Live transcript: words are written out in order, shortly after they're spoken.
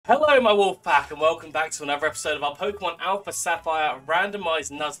Hello my wolf pack and welcome back to another episode of our Pokemon Alpha Sapphire Randomised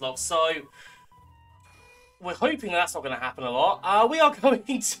Nuzlocke. So, we're hoping that's not going to happen a lot. We are going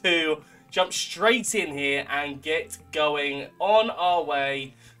to jump straight in here and get going on our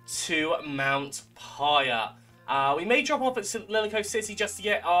way to Mount Pyre. We may drop off at Lilico City just to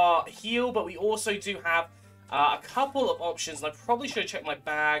get our heal, but we also do have a couple of options. And I probably should have checked my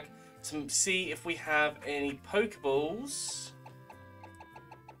bag to see if we have any Pokeballs.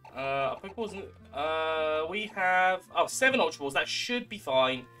 We have 7 Ultra Balls. That should be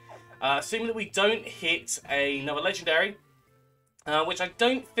fine, assuming that we don't hit another legendary, which I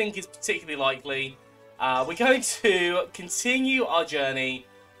don't think is particularly likely. We're going to continue our journey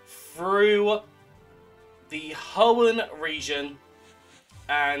through the Hoenn region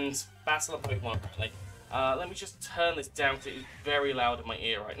and battle a Pokemon. Apparently, let me just turn this down because it is very loud in my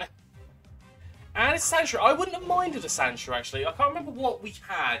ear right now. And it's Sanctuary. I wouldn't have minded a Sanctuary, actually. I can't remember what we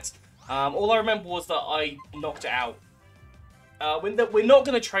had. All I remember was that I knocked it out. We're not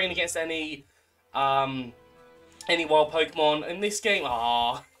going to train against any wild Pokemon. In this game,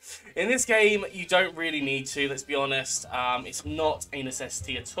 in this game, you don't really need to, let's be honest. It's not a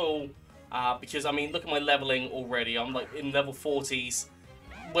necessity at all. Because, I mean, look at my leveling already. I'm, like, in level 40s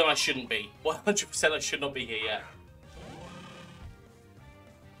when I shouldn't be. 100% I should not be here yet.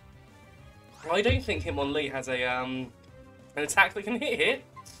 I don't think Hitmonlee has an attack that can hit here,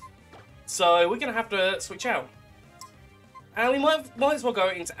 so we're going to have to switch out. And we might as well go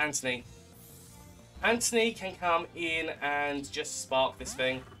into Anthony. Anthony can come in and just spark this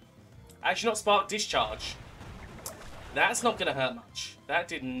thing. Actually, not spark, discharge. That's not going to hurt much. That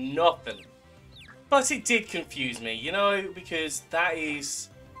did nothing. But it did confuse me, you know, because that is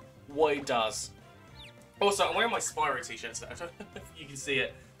what it does. Also, I'm wearing my Spyro t-shirt, so I don't know if you can see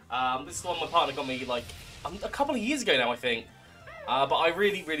it. This is the one my partner got me like a couple of years ago now, I think. But I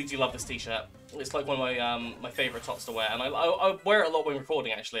really, really do love this t-shirt. It's like one of my my favourite tops to wear, and I wear it a lot when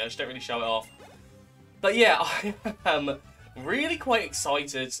recording. Actually, I just don't really show it off. But yeah, I am really quite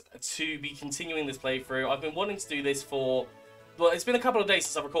excited to be continuing this playthrough. I've been wanting to do this for, well, it's been a couple of days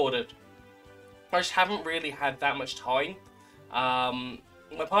since I've recorded. I just haven't really had that much time.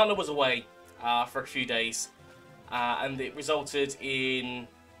 My partner was away for a few days, and it resulted in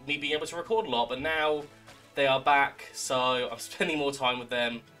me being able to record a lot, but now they are back, so I'm spending more time with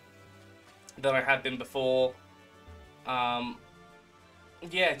them than I had been before. Yeah,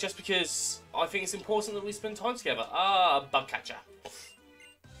 just because I think it's important that we spend time together. Bug catcher.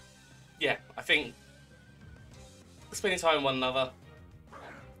 Yeah, I think spending time with one another,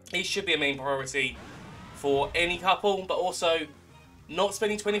 it should be a main priority for any couple, but also not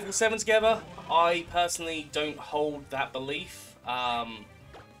spending 24/7 together. I personally don't hold that belief.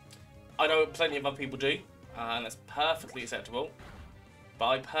 I know plenty of other people do, and that's perfectly acceptable. But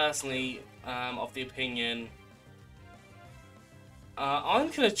I personally am of the opinion,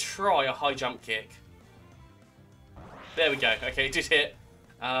 I'm going to try a high jump kick. There we go. Okay, it did hit.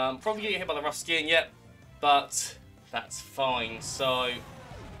 Probably get hit by the rough skin yet, but that's fine. So,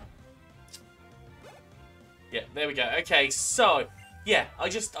 yeah, there we go. Okay, so, yeah, I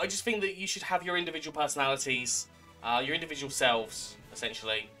just think that you should have your individual personalities, your individual selves,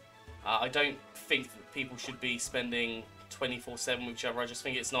 essentially. I don't think that people should be spending 24/7 with each other. I just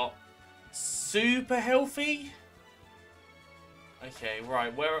think it's not super healthy. Okay,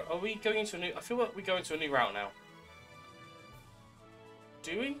 right. Where are we going into a new? I feel like we're going to a new route now.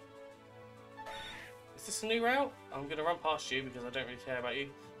 Do we? Is this a new route? I'm going to run past you because I don't really care about you.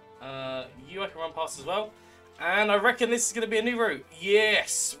 You I can run past as well. And I reckon this is going to be a new route.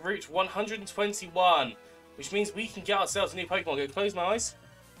 Yes! Route 121. Which means we can get ourselves a new Pokemon. I'm going to close my eyes.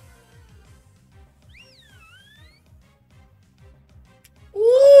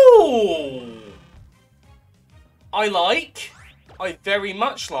 Ooh! I very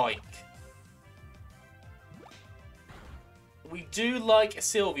much like. We do like a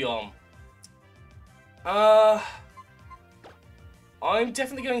Sylveon. I'm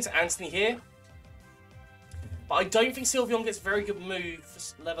definitely going to Anthony here. But I don't think Sylveon gets very good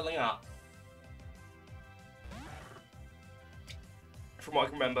moves leveling up. From what I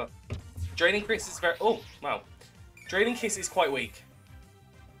can remember. Draining Kiss is very... Oh, wow. Draining Kiss is quite weak.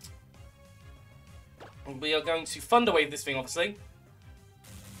 We are going to Thunder Wave this thing, obviously.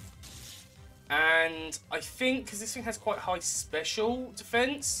 And I think, because this thing has quite high special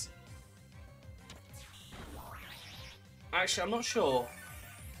defense. Actually, I'm not sure.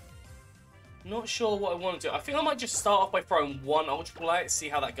 Not sure what I want to do. I think I might just start off by throwing one Ultra Ball out, see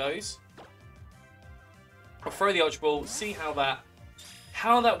how that goes. I'll throw the Ultra Ball, see how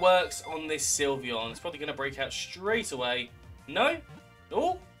that works on this Sylveon. It's probably going to break out straight away. No?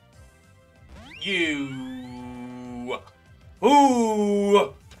 Oh, You.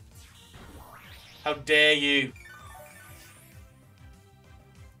 Ooh. How dare you.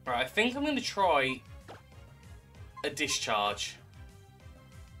 Right, I think I'm going to try a discharge.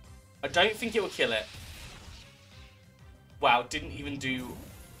 I don't think it will kill it. Wow, didn't even do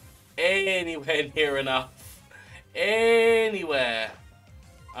anywhere near enough. Anywhere.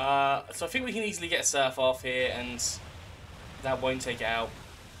 So I think we can easily get a surf off here, and that won't take it out.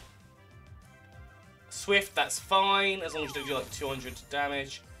 Swift, that's fine, as long as you don't do like 200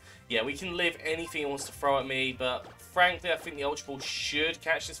 damage. Yeah, we can live anything it wants to throw at me, but frankly, I think the Ultra Ball should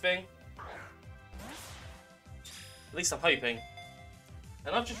catch this thing. At least I'm hoping.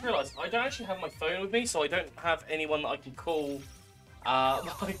 And I've just realised I don't actually have my phone with me, so I don't have anyone that I can call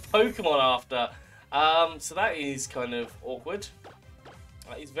my Pokemon after. So that is kind of awkward.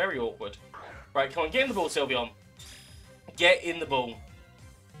 That is very awkward. Right, come on, get in the ball, Sylveon. Get in the ball.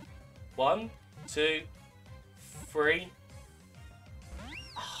 1, 2, 3.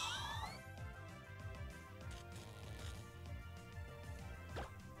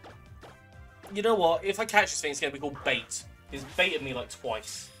 You know what? If I catch this thing, it's going to be called bait. It's baited me like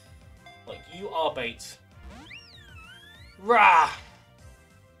twice. Like, you are bait. Rah!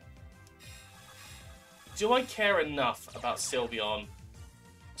 Do I care enough about Sylveon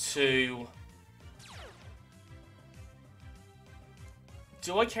to...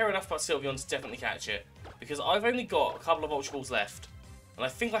 Do I care enough about Sylveon to definitely catch it? Because I've only got a couple of Ultra Balls left. And I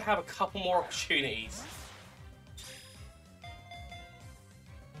think I have a couple more opportunities.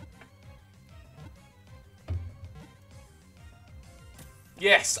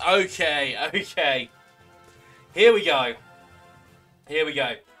 Yes, okay, okay. Here we go. Here we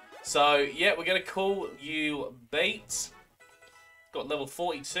go. So, yeah, we're going to call you Bait. Got level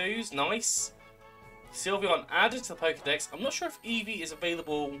 42s, nice. Sylveon added to the Pokedex. I'm not sure if Eevee is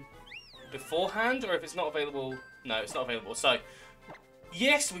available beforehand or if it's not available. No, it's not available. So,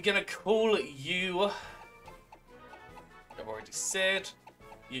 yes, we're going to call you... I've already said.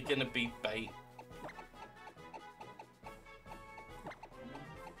 You're going to be Bait.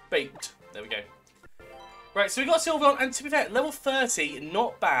 Bait. There we go. Right, so we got Sylveon, and to be fair, level 30,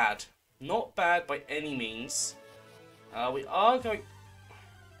 not bad. Not bad by any means. We are going...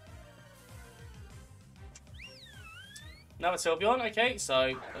 Another Sylveon, okay, so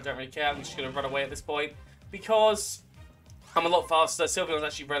I don't really care. I'm just going to run away at this point because I'm a lot faster. Sylveon's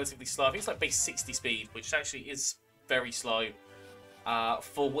actually relatively slow. I think it's like base 60 speed, which actually is very slow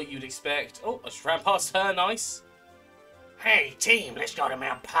for what you'd expect. Oh, I just ran past her, nice. Hey, team, let's go to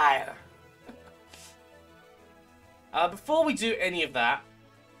Mount Pyre. Before we do any of that,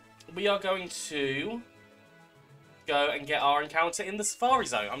 we are going to go and get our encounter in the Safari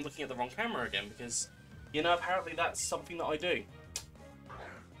Zone. I'm looking at the wrong camera again because, you know, apparently that's something that I do.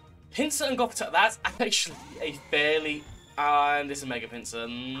 Pinsir and Gothita, that's actually a fairly... and it's a Mega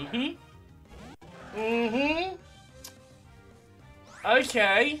Pinsir.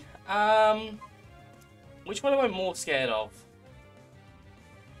 Okay. Which one am I more scared of?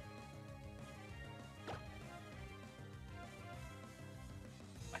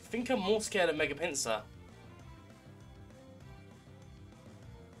 I think I'm more scared of Mega Pinsir.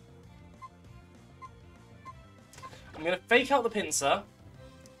 I'm going to fake out the Pinsir,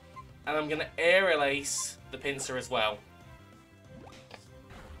 and I'm going to Aerial Ace the Pinsir as well.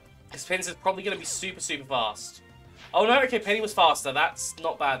 This Pinsir's probably going to be super, super fast. Oh no, okay, Penny was faster. That's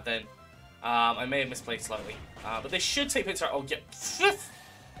not bad then. I may have misplaced slightly. But this should take Pinsir out. Oh, yeah.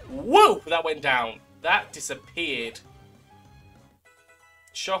 Whoa! That went down. That disappeared.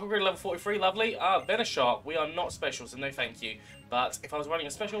 Shark upgrade level 43, lovely. Venoshark, we are not special, so no thank you. But if I was running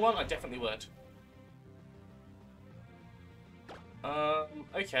a special one, I definitely would.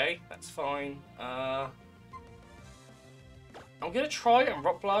 Okay, that's fine. I'm going to try and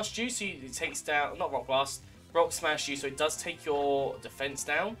Rock Blast you, so it takes down... Not Rock Blast, Rock Smash you, so it does take your defense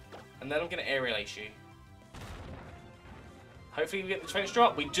down. And then I'm going to Aerial Ace you. Hopefully we get the defense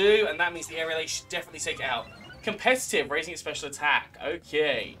drop. We do, and that means the Aerial Ace should definitely take it out. Competitive, raising its special attack.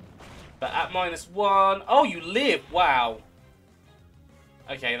 Okay. But at -1... Oh, you live! Wow.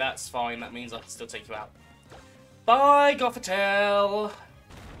 Okay, that's fine. That means I can still take you out. Bye, Gothitelle!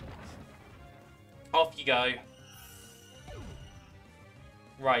 Off you go.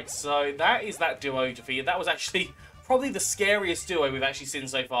 Right, so that is that duo defeated. That was actually probably the scariest duo we've actually seen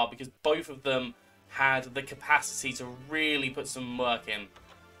so far because both of them had the capacity to really put some work in.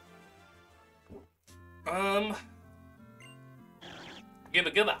 Gibba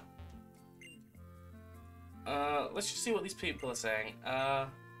gibba. Let's just see what these people are saying.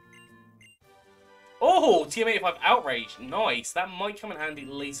 Oh, TM85 Outrage. Nice. That might come in handy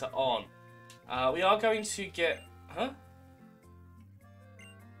later on. We are going to get... Huh?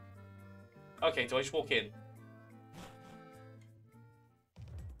 Okay, do I just walk in?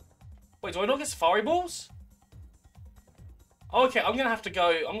 Wait, do I not get Safari Balls? Oh, okay, I'm gonna have to go...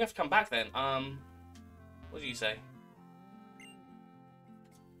 I'm gonna have to come back then. What do you say?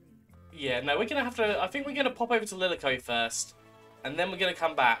 Yeah, no, we're gonna have to... I think we're gonna pop over to Lilico first. And then we're gonna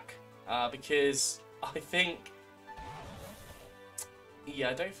come back. Because I think... Yeah,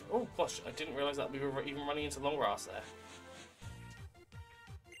 I don't... Oh, gosh, I didn't realise that we were even running into long grass there.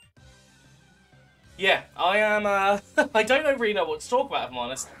 Yeah, I am... I don't really know what to talk about, if I'm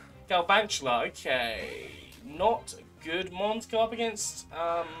honest. Galvantula, okay. Not a good mon to go up against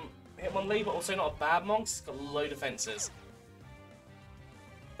Hitmonlee, but also not a bad mon, 'cause it's got low defences.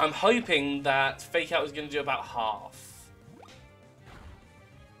 I'm hoping that Fake Out is going to do about half.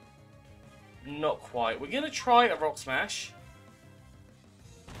 Not quite. We're going to try a Rock Smash.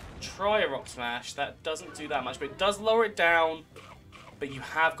 Try a Rock Smash. That doesn't do that much, but it does lower it down. But you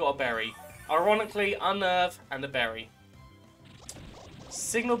have got a Berry. Ironically, Unnerve and a Berry.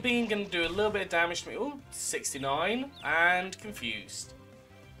 Signal Beam going to do a little bit of damage to me. Ooh, 69. And Confused.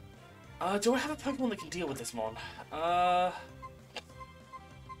 Do I have a Pokemon that can deal with this mon?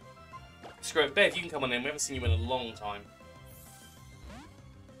 Screw it. Bev, you can come on in. We haven't seen you in a long time.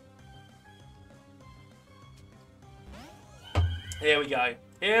 Here we go.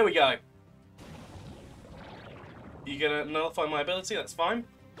 Here we go. You gonna nullify my ability? That's fine.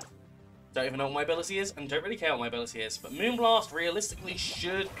 Don't even know what my ability is, and don't really care what my ability is. But Moonblast realistically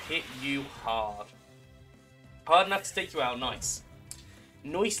should hit you hard. Hard enough to take you out. Nice.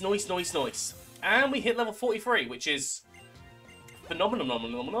 Nice, nice, nice, nice. And we hit level 43, which is phenomenal.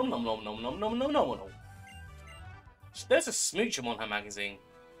 There's a Smoochum on her magazine.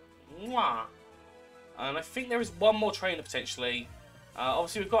 Mwah. And I think there is one more trainer potentially.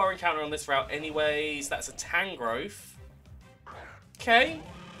 Obviously, we've got our encounter on this route anyways. That's a Tangrowth. Okay.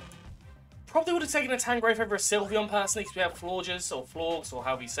 Probably would have taken a Tangrowth over a Sylveon personally, because we have Florges, or Florgs, or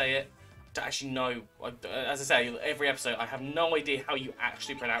however you say it. I don't actually know. As I say, every episode, I have no idea how you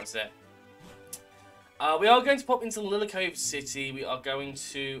actually pronounce it. We are going to pop into Lilico City. We are going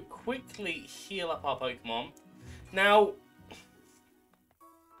to quickly heal up our Pokemon. Now,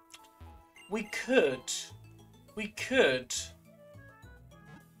 we could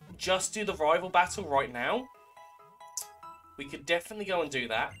just do the rival battle right now. We could definitely go and do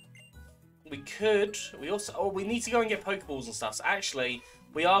that. We need to go and get Pokeballs and stuff. So actually,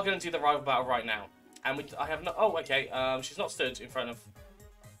 we are going to do the rival battle right now. And I have no... Oh, okay. She's not stood in front of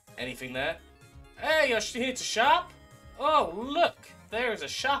anything there. Hey, you're here to shop? Oh, look. There is a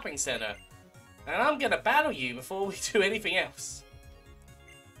shopping centre. And I'm going to battle you before we do anything else.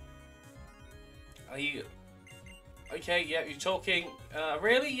 Are you... Okay, yeah, you're talking...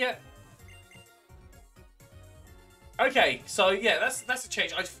 really? Yeah. Okay, so yeah, that's a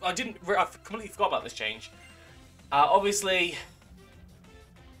change. I completely forgot about this change. Obviously,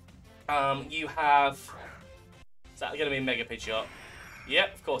 you have... Is that going to be a Mega Pidgeot?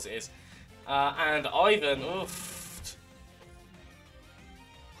 Yep, of course it is. And Ivan, oof.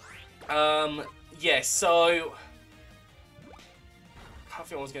 Yeah, so... I can't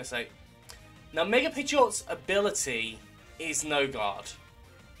think what I was going to say. Now, Mega Pidgeot's ability is No Guard.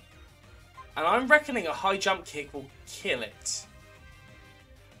 And I'm reckoning a high jump kick will kill it.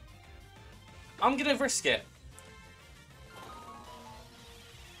 I'm going to risk it.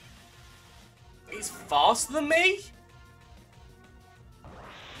 It's faster than me?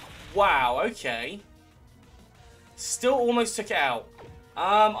 Wow, okay. Still almost took it out.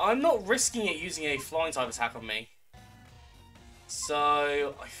 I'm not risking it using a flying type attack on me.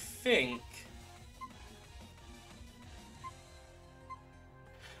 So, I think...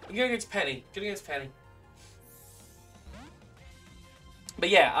 I'm going to go to Penny. But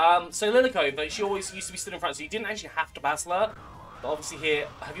yeah, so Lilico, but she always used to be stood in front, so you didn't actually have to battle her. But obviously here,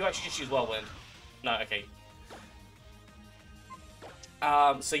 have you actually just used Whirlwind? No, okay.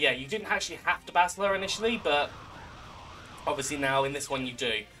 So yeah, you didn't actually have to battle her initially, but obviously now in this one you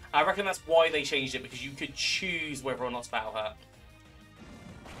do. I reckon that's why they changed it, because you could choose whether or not to battle her.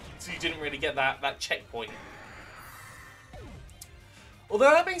 So you didn't really get that checkpoint.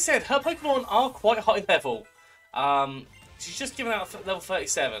 Although that being said, her Pokemon are quite high level. She's just given out level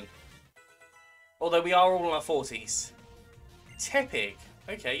 37. Although we are all in our 40s. Tepig.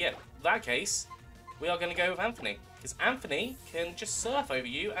 Okay, yeah. In that case, we are going to go with Anthony. Because Anthony can just surf over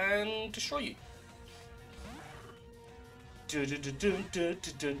you and destroy you.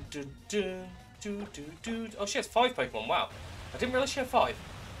 Oh, she has 5 Pokemon. Wow. I didn't realise she had 5.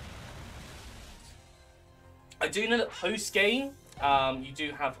 I do know that post-game, You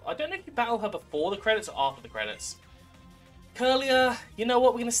do have... I don't know if you battle her before the credits or after the credits. Curlier, you know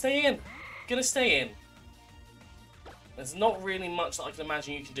what? We're going to stay in. Going to stay in. There's not really much that I can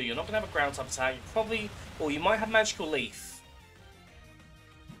imagine you can do. You're not going to have a ground type attack. You probably... Or you might have Magical Leaf.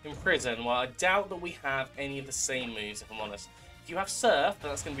 In Prison. Well, I doubt that we have any of the same moves, if I'm honest. If you have Surf,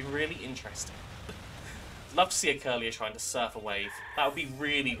 then that's going to be really interesting. I'd love to see a Curlier trying to surf a wave. That would be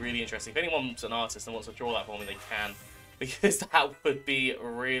really, really interesting. If anyone's an artist and wants to draw that for me, they can. Because that would be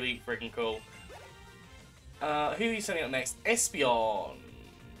really freaking cool. Who are you sending up next? Espeon.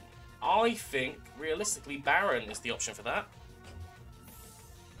 I think, realistically, Baron is the option for that.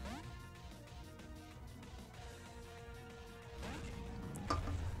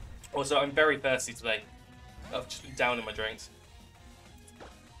 Also, I'm very thirsty today. I've just been down in my drinks.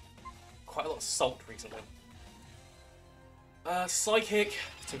 Quite a lot of salt recently. Psychic.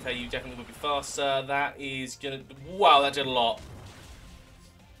 To be fair, you definitely would be faster. That is gonna... Wow, that did a lot.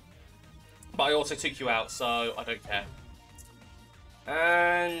 But I also took you out, so I don't care.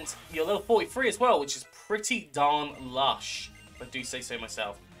 And you're level 43 as well, which is pretty darn lush, if I do say so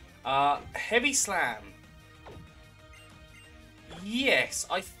myself. Heavy Slam. Yes,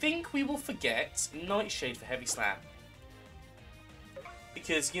 I think we will forget Nightshade for Heavy Slam.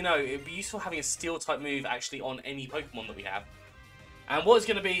 Because, you know, it would be useful having a Steel-type move actually on any Pokemon that we have. And what is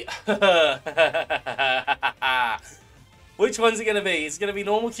going to be... Which one's it going to be? Is it going to be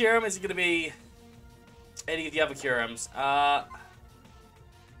normal Kyurem? Is it going to be any of the other Kyurems? I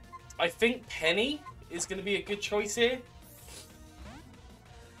think Penny is going to be a good choice here.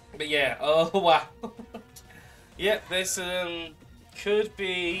 But yeah, oh wow. Yep, this could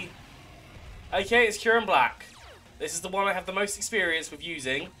be... Okay, it's Kyurem Black. This is the one I have the most experience with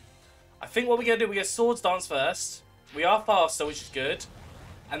using. I think what we're going to do, we get Swords Dance first. We are faster, which is good.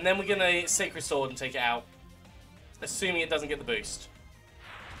 And then we're going to Sacred Sword and take it out. Assuming it doesn't get the boost.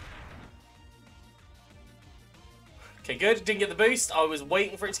 Okay, good. It didn't get the boost. I was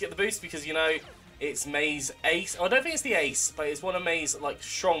waiting for it to get the boost because, you know, it's May's ace. Oh, I don't think it's the ace, but it's one of May's, like,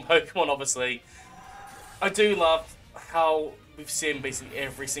 strong Pokemon, obviously. I do love how we've seen basically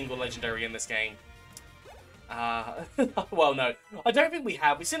every single legendary in this game. Well, no. I don't think we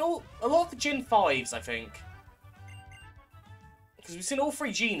have. We've seen a lot of the Gen 5s, I think. Because we've seen all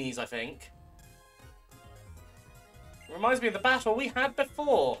 3 Genies, I think. Reminds me of the battle we had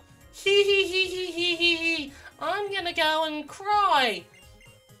before. Hee hee hee hee hee hee hee. I'm gonna go and cry.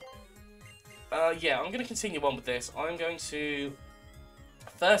 Yeah, I'm gonna continue on with this. I'm going to,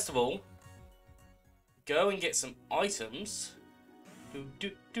 first of all, go and get some items.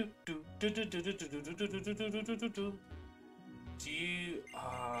 Do you,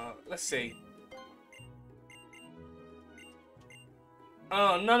 let's see.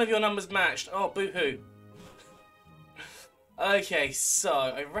 Oh, none of your numbers matched. Oh, boo-hoo. Okay, so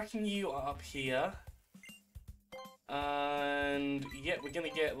I reckon you are up here. And yeah, we're gonna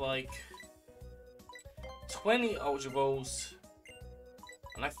get like 20 Ultra Balls.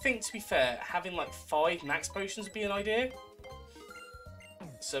 And I think, to be fair, having like 5 Max Potions would be an idea.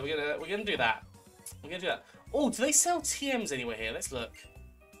 So we're gonna do that. We're gonna do that. Oh, do they sell TMs anywhere here? Let's look.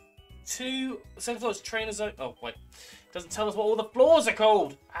 2 second floors trainer zone. Oh wait, doesn't tell us what all the floors are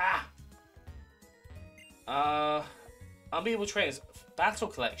called. Unbeatable trainers battle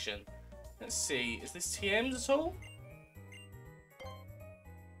collection. Let's see. Is this TMs at all?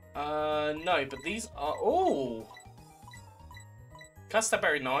 No, but these are... Oh! Custard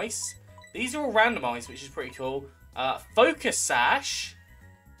Berry, nice. These are all randomized, which is pretty cool. Focus Sash.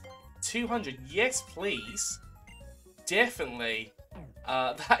 200. Yes, please. Definitely.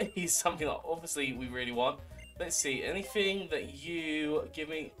 That is something that obviously we really want. Let's see. Anything that you give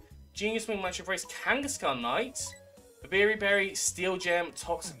me... Genius Wing Magic Race, Kangaskhan Knight. Berry Berry, Steel Gem,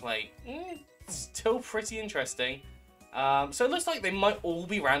 Toxic Plate. Still pretty interesting. So it looks like they might all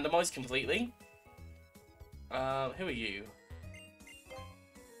be randomized completely. Who are you?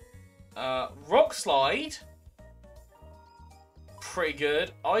 Rock Slide. Pretty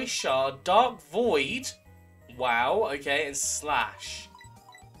good. Ice Shard, Dark Void. Wow, okay, and Slash.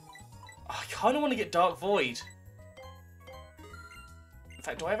 I kind of want to get Dark Void. In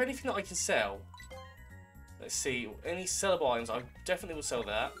fact, do I have anything that I can sell? Let's see. Any sellable items? I definitely will sell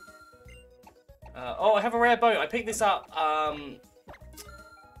that. Oh, I have a rare boat. I picked this up on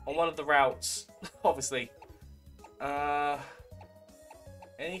one of the routes, obviously.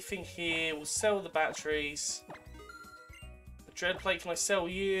 Anything here? We'll sell the batteries. The Dread Plate, can I sell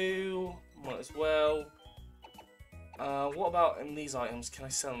you? Might as well. What about in these items? Can I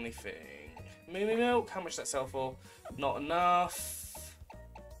sell anything? Moo Milk, how much does that sell for? Not enough.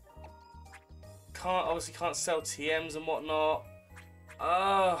 Obviously can't sell TMs and whatnot.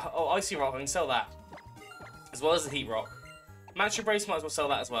 Oh, Icy Rock, I can sell that. As well as the Heat Rock. Matcha Brace, might as well sell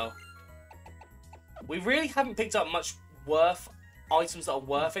that as well. We really haven't picked up much items that are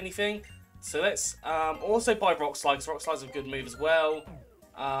worth anything. So let's also buy Rock Slide, because Rock Slide's a good move as well.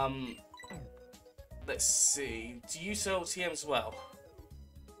 Let's see. Do you sell TMs as well?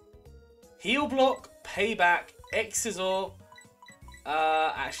 Heal Block, Payback, X-Scissor.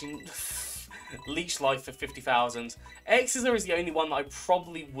 Actually, Leech Life for 50,000. X-Scissor is the only one that I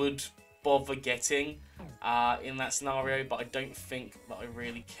probably would bother getting in that scenario, but I don't think that I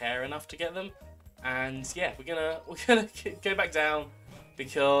really care enough to get them. And yeah, we're gonna go back down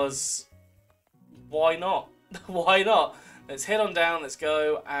because why not? Why not? Let's head on down. Let's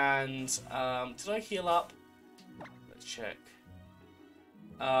go. And did I heal up? Let's check.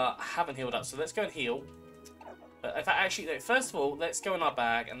 I haven't healed up, so let's go and heal. But if I actually, first of all, let's go in our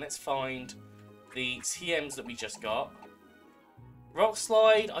bag and let's find the TMs that we just got. Rock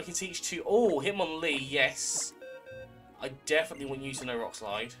Slide, I can teach to. Oh, Hitmonlee, yes. I definitely want you to know Rock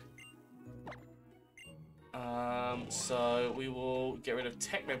Slide. So we will get rid of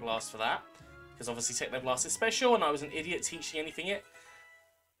Techno Blast for that, because obviously Techno Blast is special, and I was an idiot teaching anything it.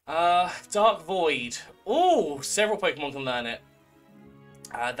 Dark Void. Oh, several Pokemon can learn it.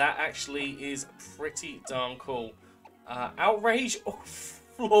 That actually is pretty darn cool. Outrage. Oh,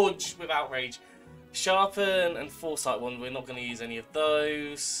 Flaunch with Outrage. Sharpen and Foresight one. We're not going to use any of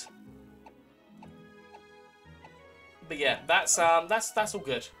those. But yeah, that's all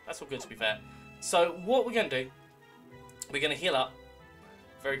good. That's all good, to be fair. So what we're going to do, we're going to heal up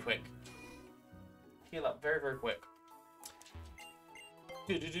very quick. Heal up very, very quick.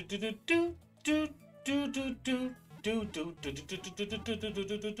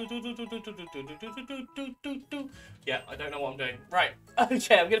 Yeah, I don't know what I'm doing. Right.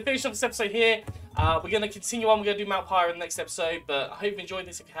 Okay, I'm going to finish off this episode here. We're going to continue on. We're going to do Mount Pyre in the next episode. But I hope you enjoyed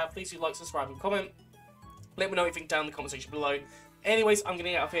this. If you have, please do like, subscribe, and comment. Let me know what you think down in the comment section below. Anyways, I'm going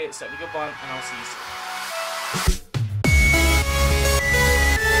to get out of here. So goodbye, and I'll see you soon.